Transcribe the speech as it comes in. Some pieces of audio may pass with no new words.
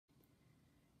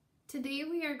Today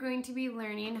we are going to be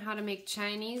learning how to make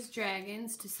Chinese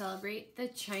dragons to celebrate the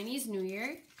Chinese New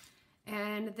Year.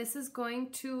 And this is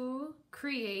going to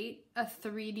create a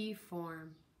 3D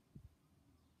form.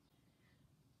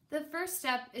 The first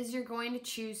step is you're going to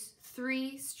choose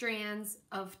 3 strands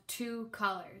of 2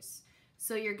 colors.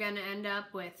 So you're going to end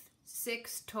up with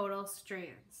 6 total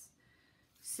strands.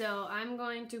 So I'm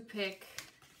going to pick,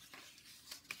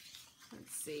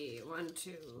 let's see, 1,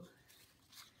 2,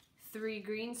 3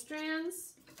 green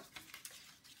strands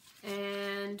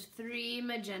and 3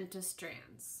 magenta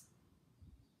strands.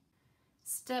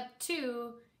 Step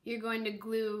 2, you're going to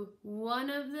glue one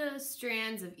of the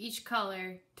strands of each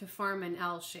color to form an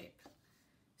L shape.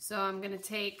 So I'm going to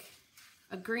take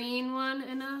a green one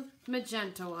and a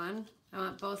magenta one. I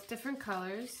want both different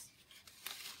colors.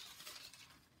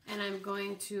 And I'm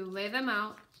going to lay them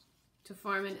out to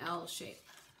form an L shape.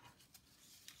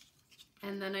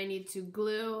 And then I need to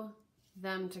glue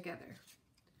them together.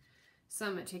 So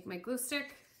I'm going to take my glue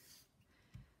stick,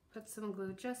 put some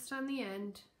glue just on the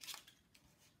end,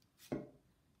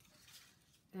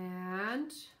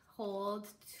 and hold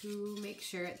to make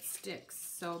sure it sticks.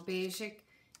 So Beijik,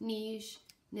 Nij,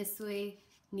 Nisui,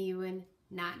 Niwen,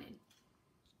 Nanen.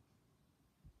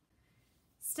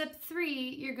 Step 3,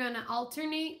 you're going to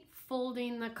alternate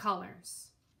folding the colors.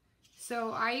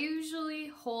 So I usually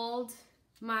hold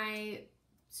my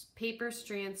paper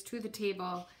strands to the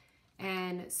table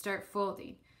and start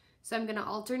folding. So I'm going to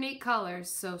alternate colors,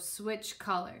 so switch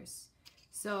colors.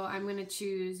 So I'm going to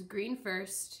choose green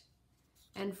first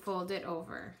and fold it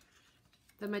over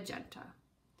the magenta.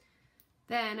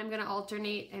 Then I'm going to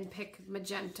alternate and pick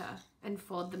magenta and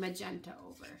fold the magenta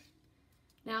over.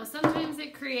 Now sometimes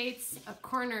it creates a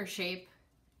corner shape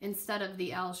instead of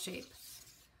the L shape.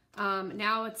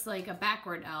 Now it's like a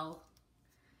backward L.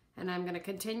 And I'm going to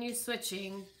continue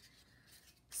switching.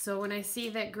 So when I see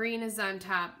that green is on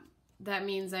top, that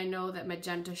means I know that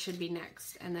magenta should be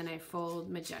next. And then I fold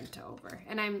magenta over.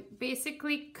 And I'm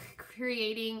basically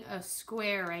creating a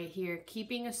square right here,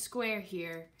 keeping a square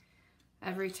here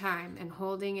every time and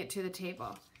holding it to the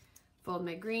table. Fold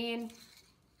my green,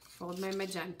 fold my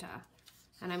magenta.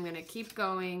 And I'm going to keep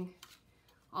going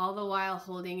all the while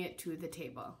holding it to the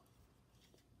table.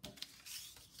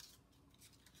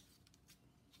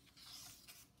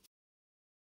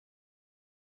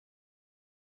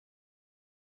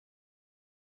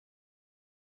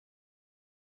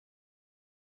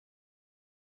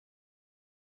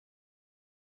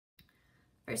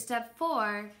 For step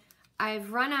 4,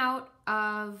 I've run out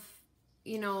of,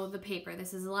 the paper.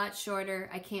 This is a lot shorter.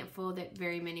 I can't fold it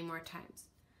very many more times.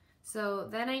 So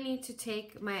then I need to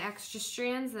take my extra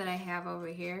strands that I have over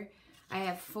here. I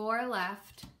have 4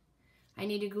 left. I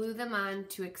need to glue them on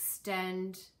to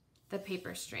extend the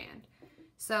paper strand.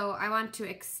 So I want to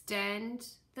extend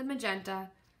the magenta.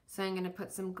 So I'm going to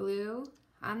put some glue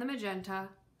on the magenta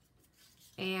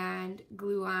and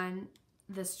glue on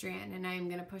the strand, and I'm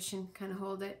going to push and kind of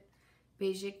hold it.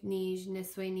 Beijik, Nij,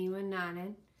 Nisui, Niwen,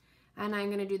 Nanen. And I'm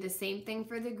going to do the same thing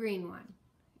for the green one.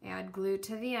 Add glue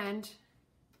to the end.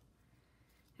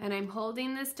 And I'm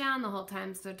holding this down the whole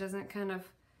time so it doesn't kind of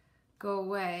go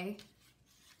away.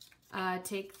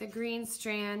 Take the green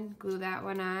strand, glue that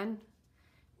one on.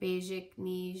 Beijik,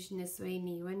 Nij, Nisui,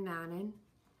 Niwen, Nanen.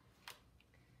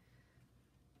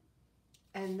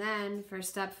 And then for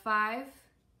step 5,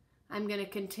 I'm going to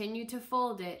continue to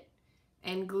fold it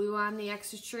and glue on the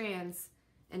extra strands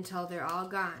until they're all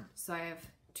gone. So I have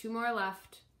 2 more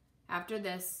left after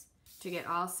this to get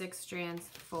all 6 strands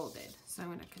folded. So I'm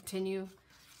going to continue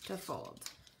to fold.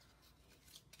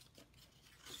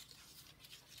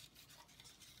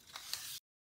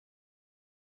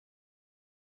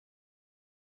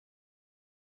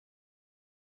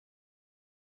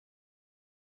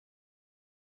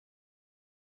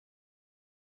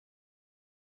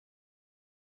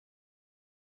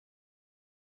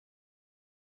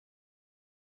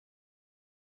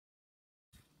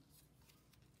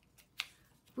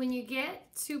 When you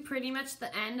get to pretty much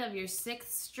the end of your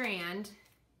 6th strand,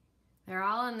 they're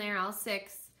all in there, all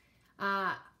 6.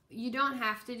 You don't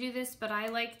have to do this, but I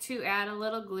like to add a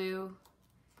little glue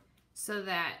so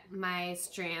that my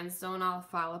strands don't all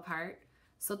fall apart.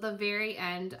 So at the very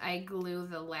end, I glue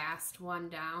the last one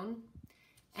down.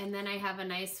 And then I have a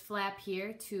nice flap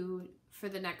here for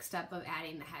the next step of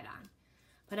adding the head on.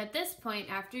 But at this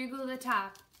point, after you glue the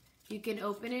top, you can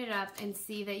open it up and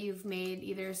see that you've made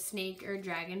either a snake or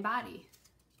dragon body.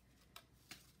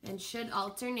 And should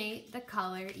alternate the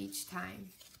color each time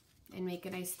and make a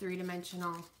nice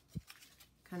 3-dimensional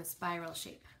kind of spiral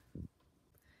shape.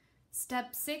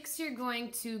 Step 6, you're going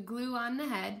to glue on the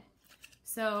head.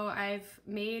 So I've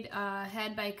made a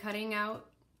head by cutting out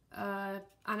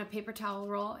on a paper towel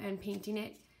roll and painting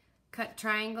it. Cut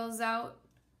triangles out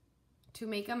to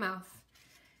make a mouth.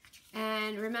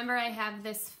 And remember, I have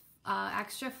this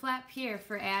extra flap here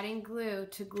for adding glue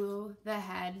to glue the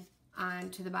head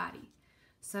onto the body.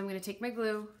 So I'm going to take my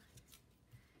glue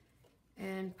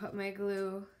and put my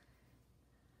glue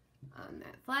on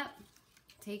that flap,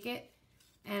 take it,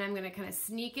 and I'm going to kind of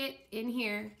sneak it in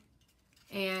here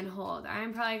and hold.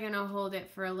 I'm probably going to hold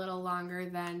it for a little longer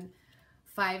than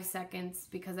 5 seconds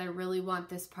because I really want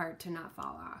this part to not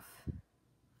fall off.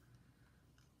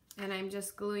 And I'm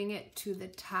just gluing it to the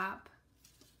top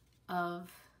of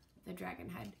the dragon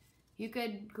head. You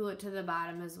could glue it to the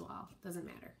bottom as well, doesn't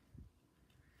matter.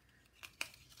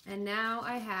 And now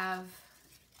I have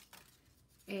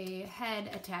a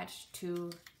head attached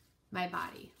to my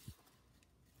body.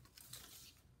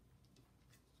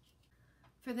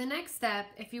 For the next step,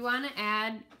 if you want to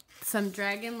add some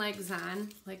dragon legs on,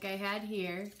 like I had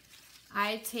here,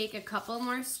 I take a couple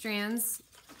more strands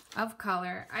of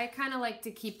color. I kind of like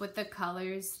to keep with the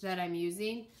colors that I'm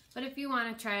using, but if you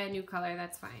want to try a new color,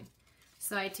 that's fine.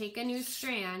 So I take a new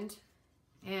strand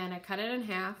and I cut it in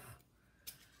half.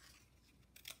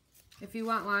 If you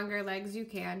want longer legs, you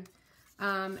can.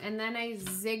 And then I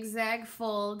zigzag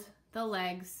fold the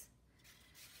legs.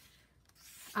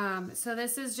 So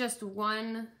this is just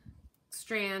one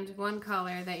strand, one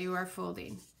color that you are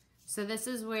folding. So this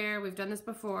is where, we've done this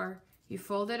before, you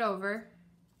fold it over,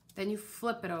 then you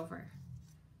flip it over.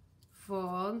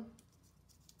 Fold,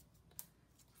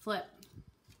 flip.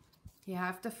 You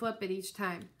have to flip it each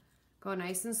time. Go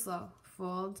nice and slow.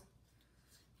 Fold,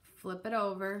 flip it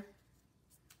over,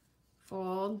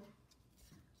 fold,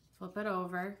 flip it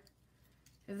over.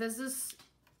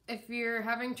 If you're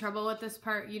having trouble with this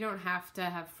part, you don't have to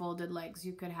have folded legs.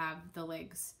 You could have the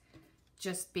legs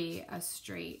just be a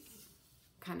straight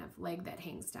kind of leg that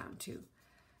hangs down too.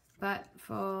 But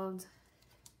fold,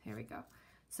 there we go.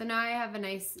 So now I have a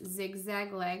nice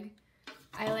zigzag leg.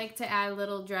 I like to add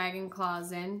little dragon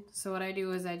claws in. So what I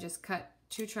do is I just cut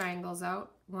 2 triangles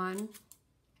out. 1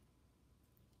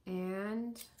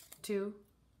 and 2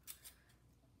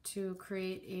 to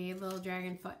create a little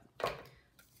dragon foot.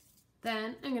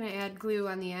 Then I'm going to add glue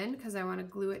on the end because I want to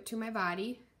glue it to my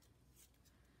body.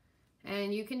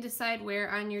 And you can decide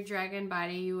where on your dragon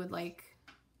body you would like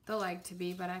the leg to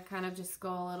be, but I kind of just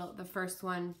go the first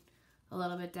one a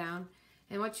little bit down.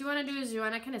 And what you want to do is you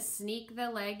want to kind of sneak the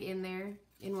leg in there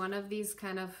in one of these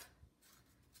kind of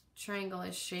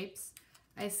triangle-ish shapes.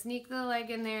 I sneak the leg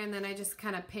in there and then I just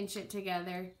kind of pinch it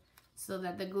together so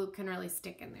that the glue can really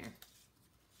stick in there.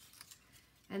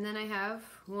 And then I have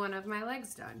one of my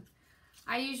legs done.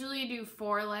 I usually do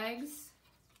 4 legs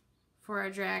for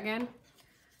a dragon.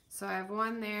 So I have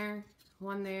one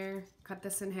there, cut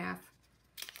this in half,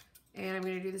 and I'm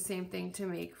going to do the same thing to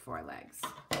make 4 legs.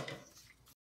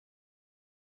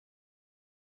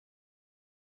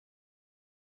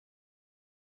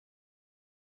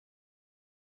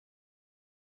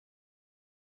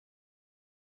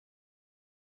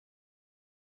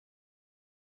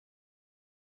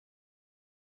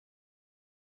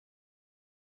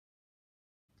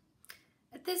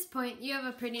 At this point, you have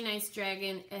a pretty nice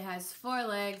dragon. It has 4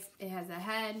 legs, it has a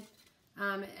head,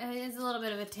 it has a little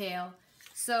bit of a tail.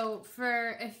 So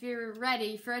if you're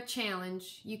ready for a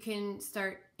challenge, you can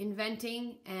start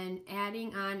inventing and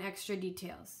adding on extra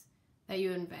details that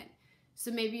you invent.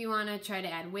 So maybe you want to try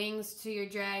to add wings to your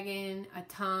dragon, a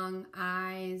tongue,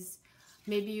 eyes.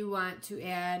 Maybe you want to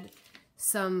add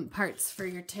some parts for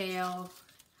your tail.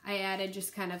 I added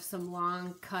just kind of some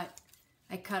long cut.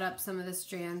 I cut up some of the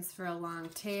strands for a long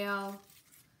tail.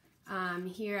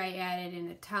 Here I added in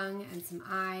a tongue and some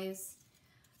eyes.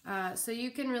 So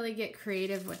you can really get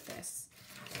creative with this.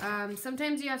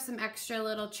 Sometimes you have some extra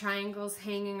little triangles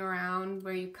hanging around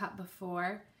where you cut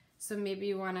before. So maybe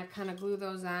you want to kind of glue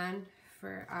those on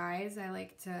for eyes. I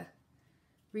like to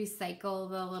recycle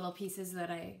the little pieces that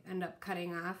I end up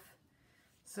cutting off.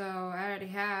 So I already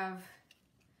have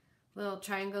little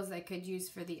triangles I could use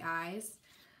for the eyes.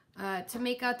 To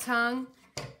make a tongue,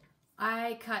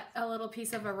 I cut a little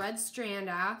piece of a red strand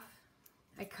off.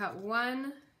 I cut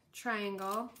 1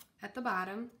 triangle at the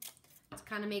bottom to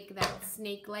kind of make that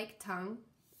snake-like tongue.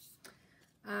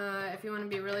 If you want to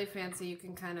be really fancy, you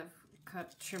can kind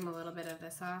of trim a little bit of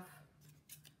this off,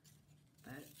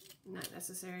 but not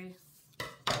necessary.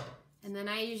 And then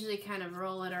I usually kind of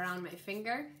roll it around my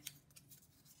finger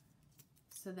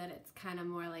so that it's kind of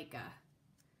more like a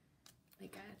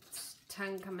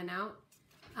tongue coming out.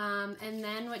 And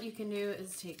then what you can do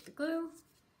is take the glue,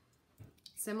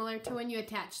 similar to when you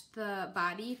attach the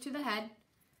body to the head,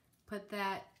 put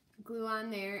that glue on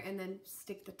there and then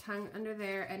stick the tongue under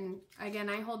there. And again,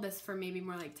 I hold this for maybe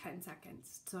more like 10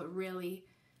 seconds so it really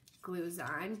glues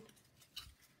on.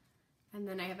 And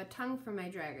then I have a tongue for my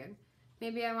dragon.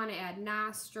 Maybe I want to add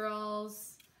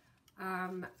nostrils.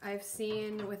 I've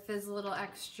seen with these little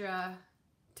extra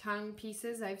tongue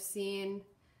pieces, I've seen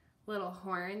little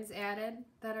horns added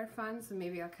that are fun. So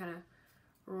maybe I'll kind of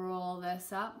roll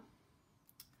this up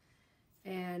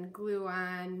and glue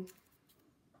on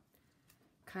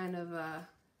kind of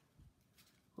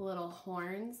little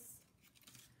horns.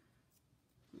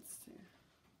 Let's see.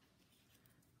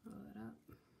 Roll it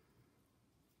up.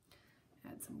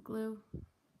 Add some glue.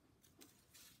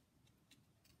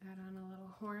 Add on a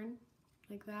little horn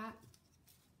like that.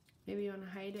 Maybe you want to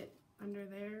hide it under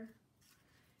there.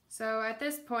 So at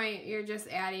this point, you're just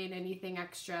adding anything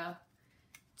extra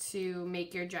to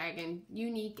make your dragon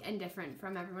unique and different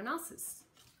from everyone else's.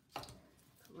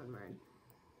 Put one more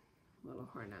little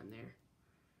horn on there.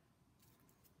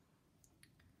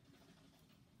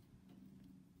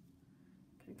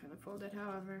 Can kind of fold it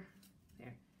however.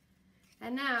 There.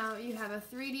 And now you have a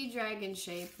 3D dragon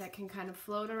shape that can kind of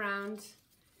float around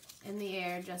in the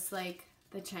air just like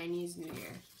the Chinese New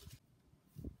Year.